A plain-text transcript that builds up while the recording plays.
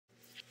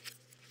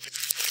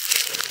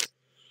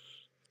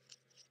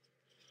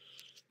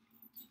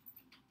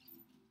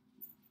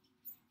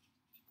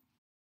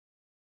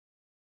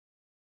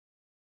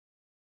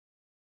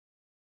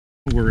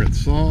We're at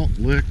Salt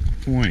Lick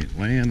Point,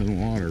 Land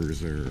and Water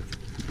Reserve.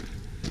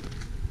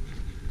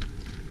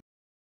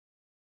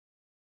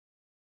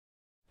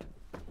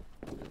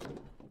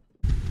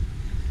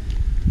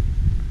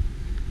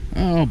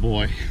 Oh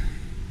boy,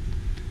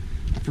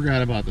 I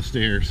forgot about the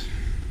stairs.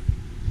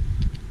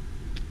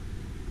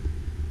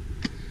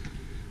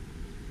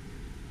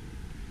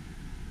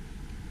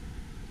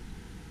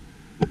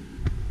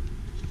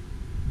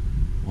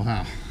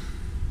 Wow.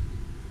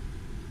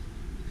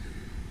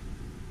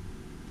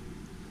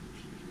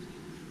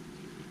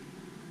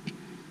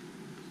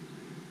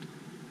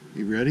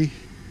 You ready?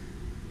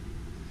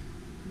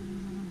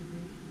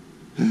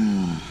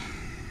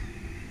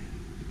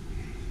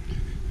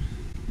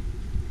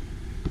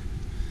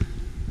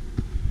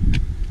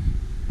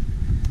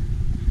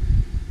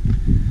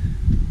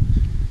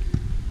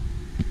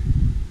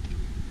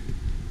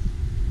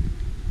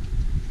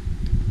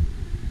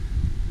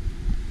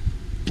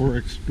 For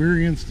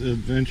experienced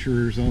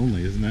adventurers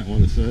only, isn't that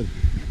what it said?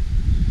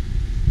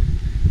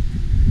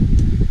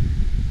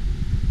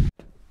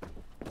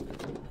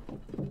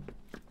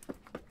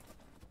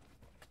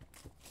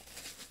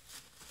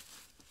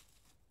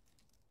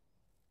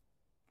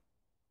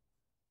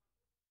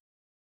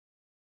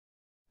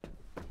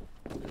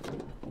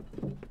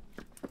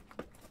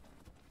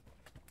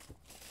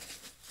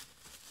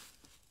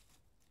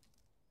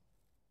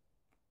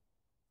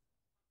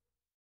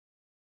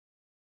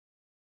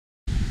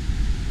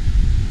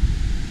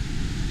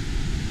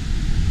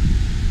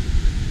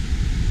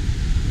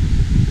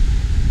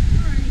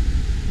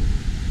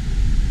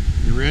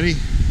 You ready?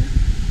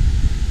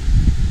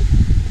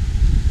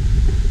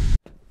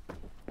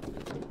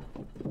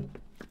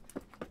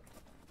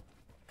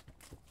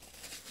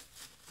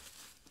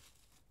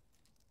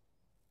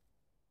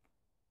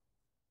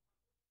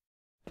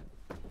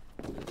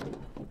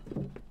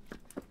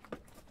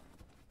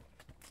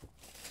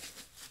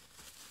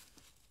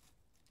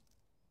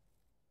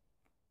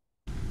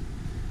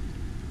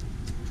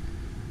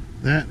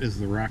 That is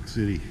the Rock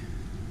City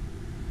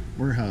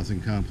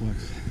warehousing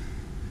complex.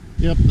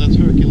 Yep, that's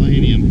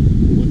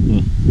Herculaneum with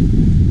the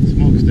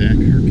smokestack,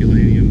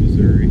 Herculaneum,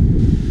 Missouri.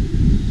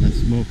 That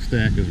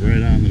smokestack is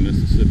right on the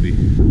Mississippi.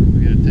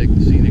 We gotta take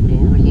the scenic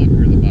overlook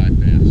or the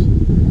bypass.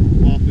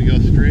 Well, if we go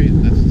straight,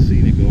 that's the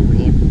scenic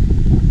overlook.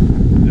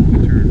 If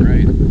we turn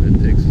right, that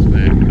takes us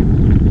back.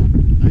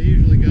 I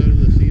usually go to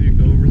the scenic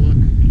overlook.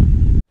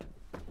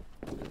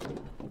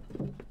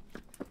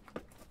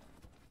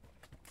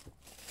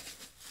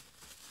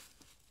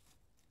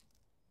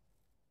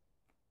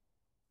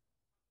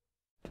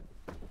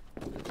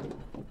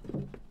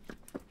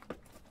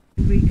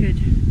 We could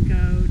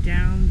go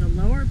down the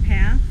lower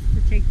path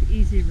to take the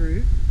easy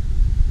route,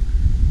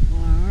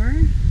 or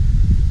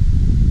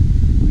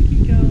we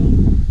could go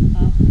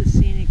up the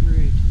scenic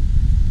route.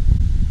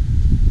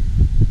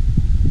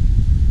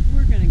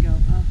 We're going to go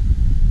up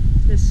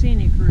the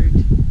scenic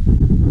route.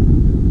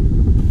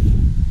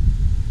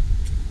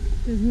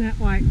 Isn't that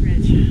white,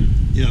 Rich?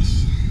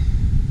 Yes.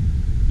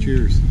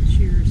 Cheers.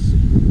 Cheers.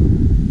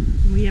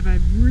 We have a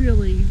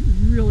really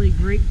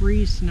great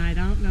breeze tonight.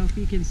 I don't know if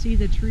you can see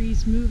the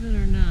trees moving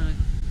or not.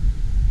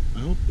 I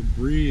hope the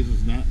breeze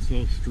is not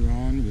so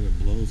strong that it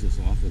blows us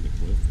off of the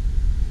cliff.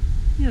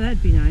 Yeah,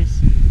 that'd be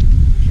nice.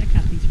 Check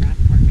out these rock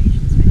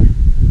formations, man.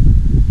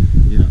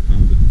 Yeah,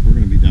 we're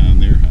going to be down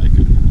there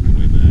hiking on the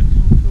way back.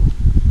 Oh, cool.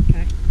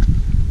 Okay.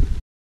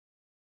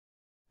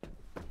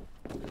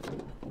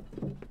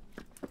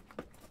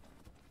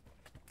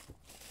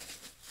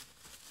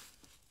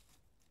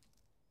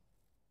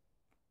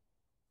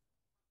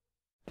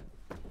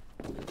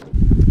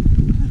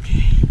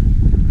 Okay.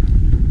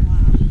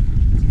 Wow. I'm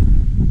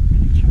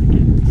gonna try to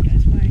get this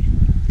guy's way.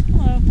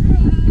 Hello.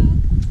 Hello.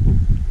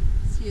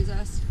 Excuse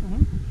us.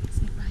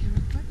 Sneak by here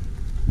real quick.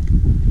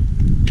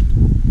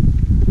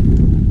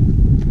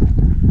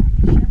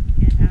 Check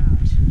it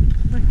out.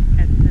 Look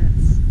at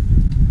this.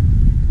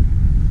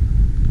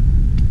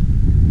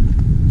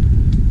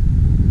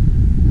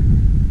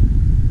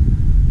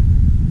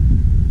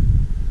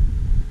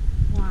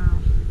 Wow.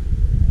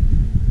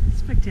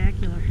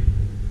 Spectacular.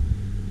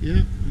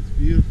 Yeah, it's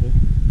beautiful.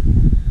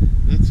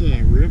 That's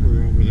a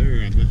river over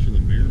there. I bet you the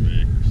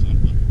Merrimack or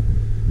something.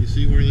 You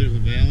see where there's a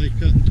valley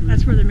cutting through?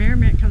 That's where the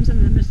Merrimack comes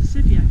into the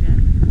Mississippi, I bet.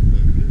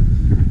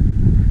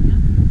 Yeah.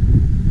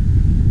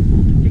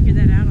 I figured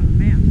that out on the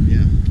map.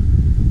 Yeah.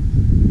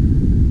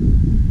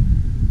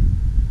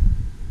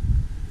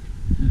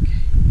 Okay.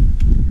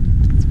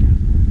 Let's go.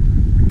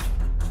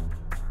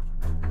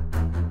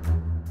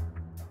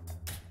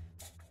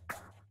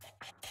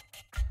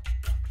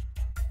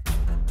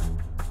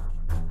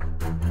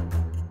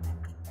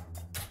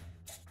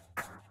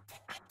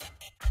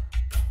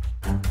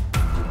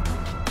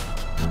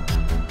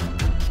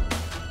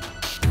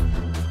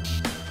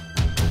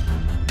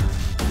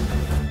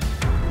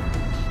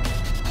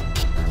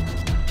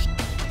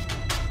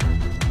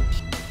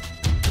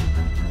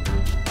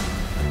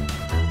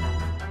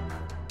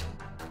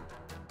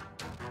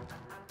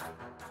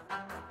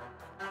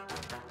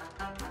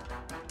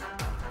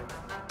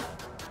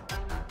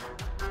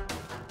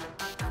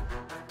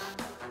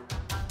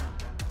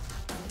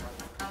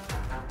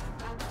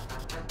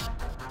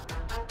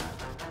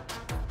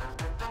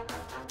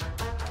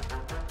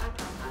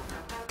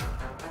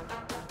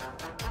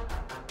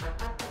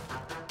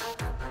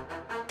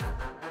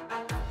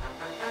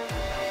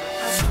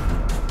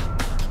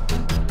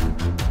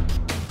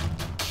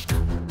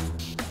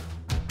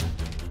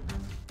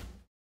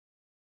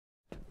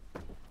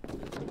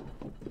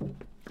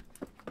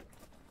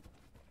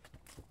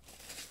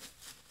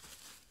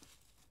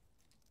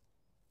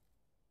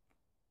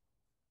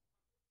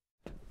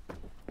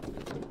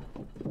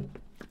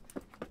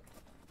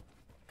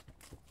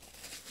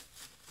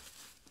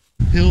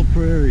 Hill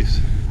prairies.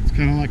 It's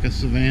kind of like a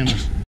savanna.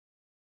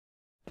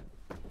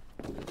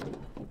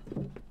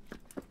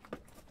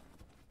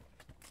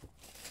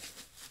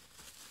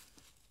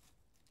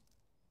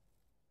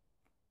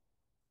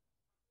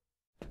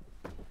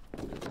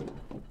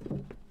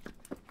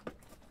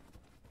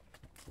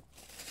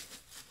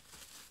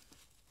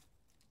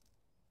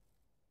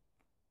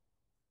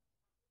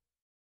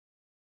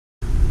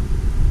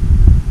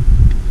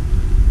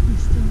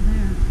 He's still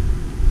there.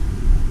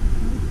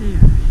 Right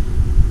there.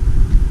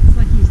 It's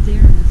like he's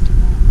daring us to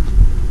walk.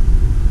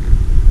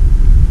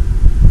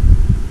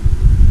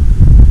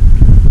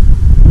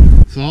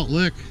 Salt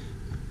Lick,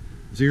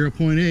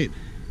 0.8.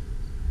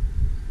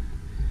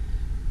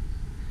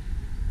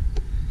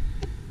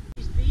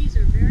 These bees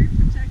are very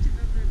protective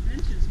of their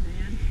benches,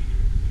 man.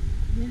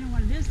 You know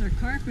what it is? They're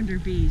carpenter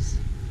bees.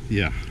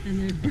 Yeah, And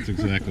they're that's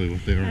exactly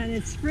what they are. And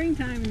it's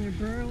springtime and they're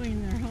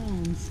burrowing their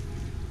homes.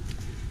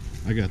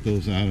 I got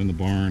those out in the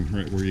barn,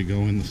 right where you go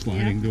in the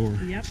sliding door.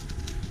 Yep.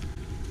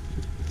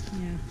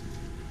 Yeah.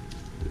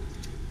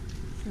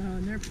 So,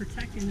 and they're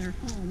protecting their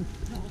home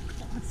at all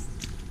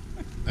costs.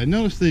 I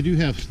noticed they do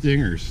have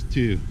stingers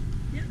too,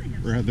 Yeah, they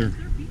have rather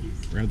they're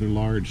bees. rather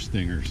large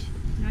stingers.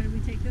 Now, do we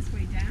take this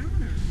way down,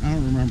 or? I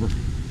don't remember.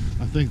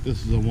 I think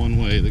this is a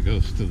one-way that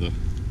goes to the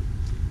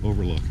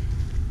overlook.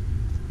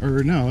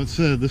 Or no, it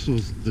said this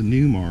was the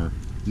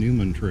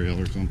Newman Trail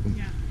or something.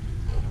 Yeah.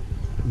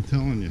 I'm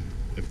telling you,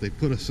 if they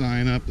put a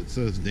sign up that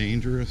says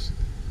dangerous,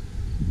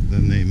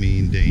 then they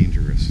mean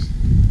dangerous.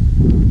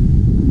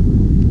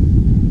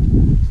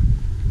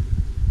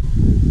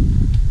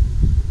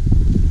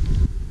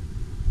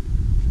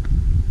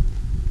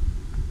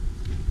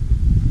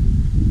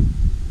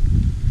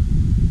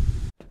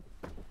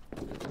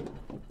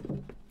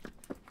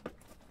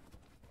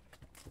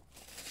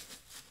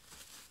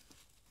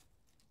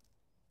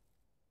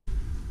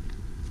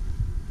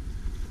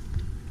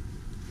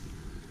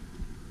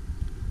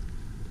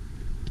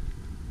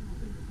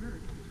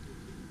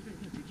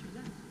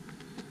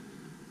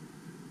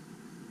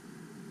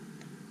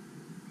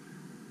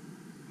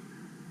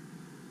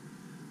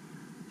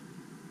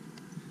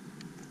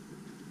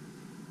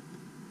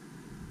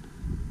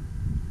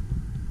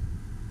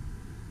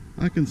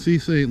 I can see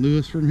St.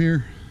 Louis from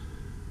here.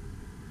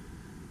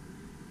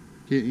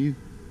 Can't you?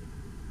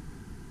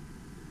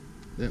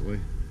 That way.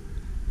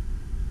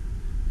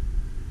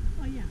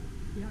 Oh yeah,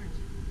 the arch.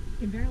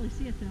 You can barely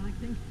see it though, I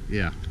think.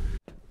 Yeah.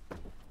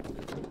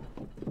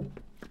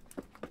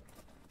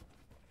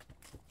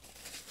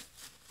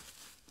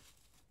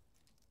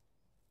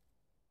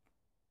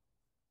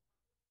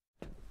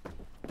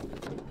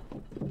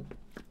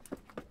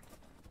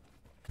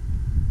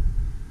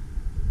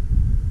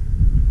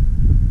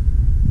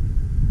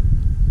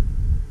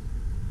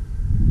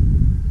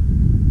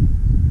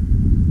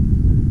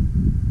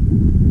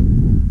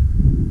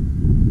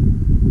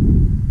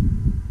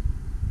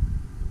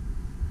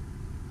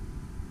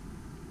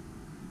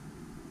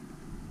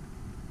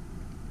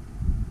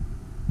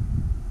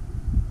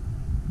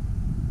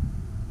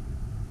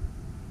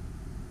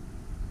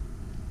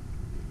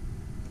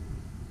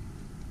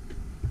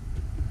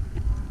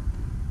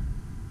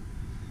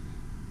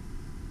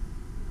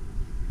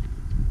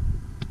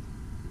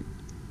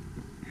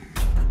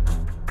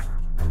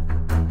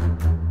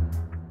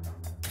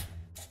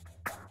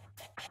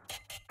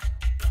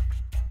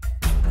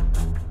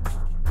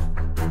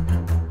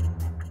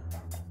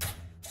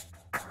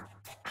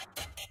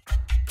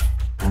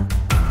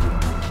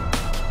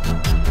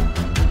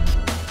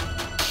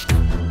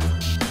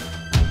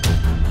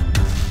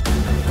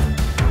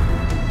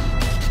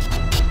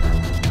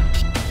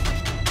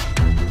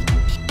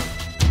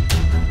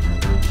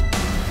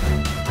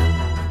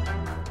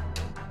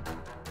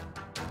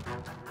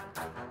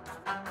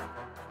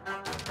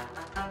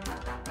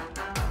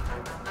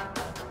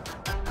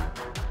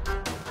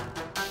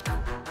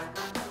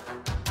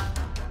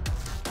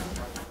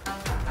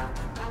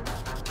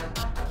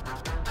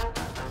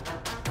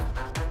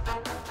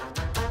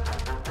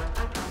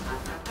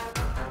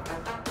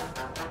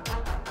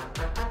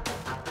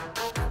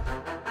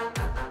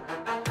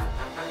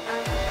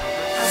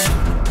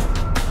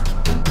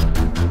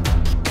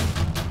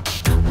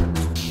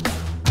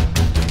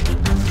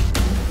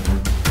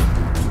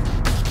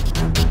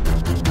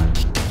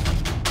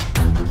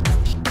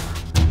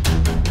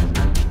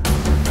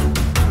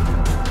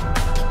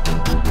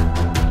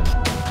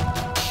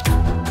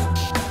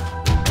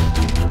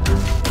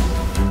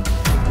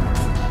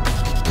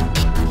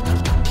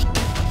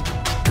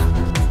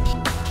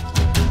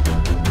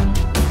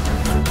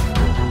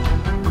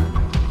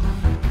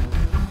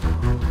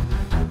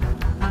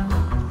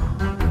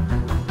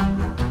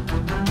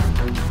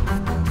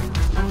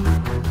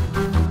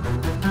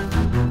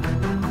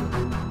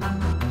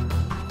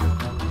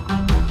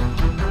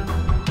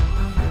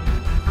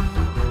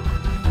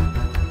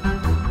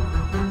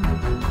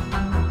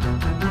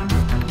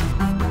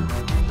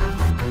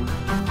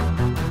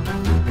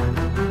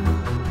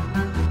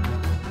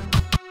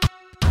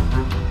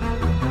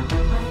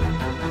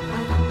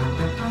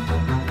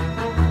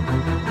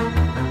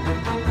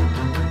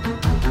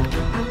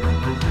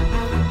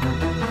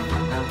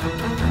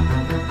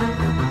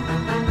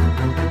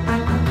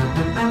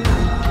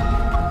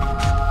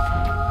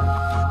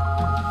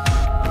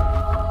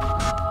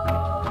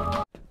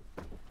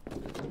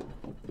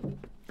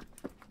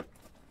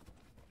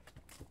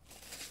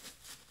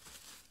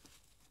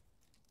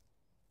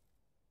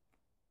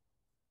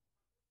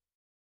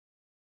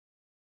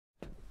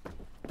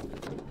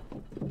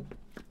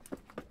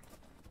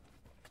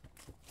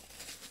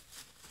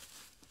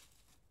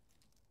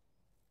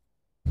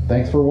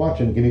 Thanks for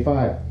watching. Give me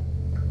 5.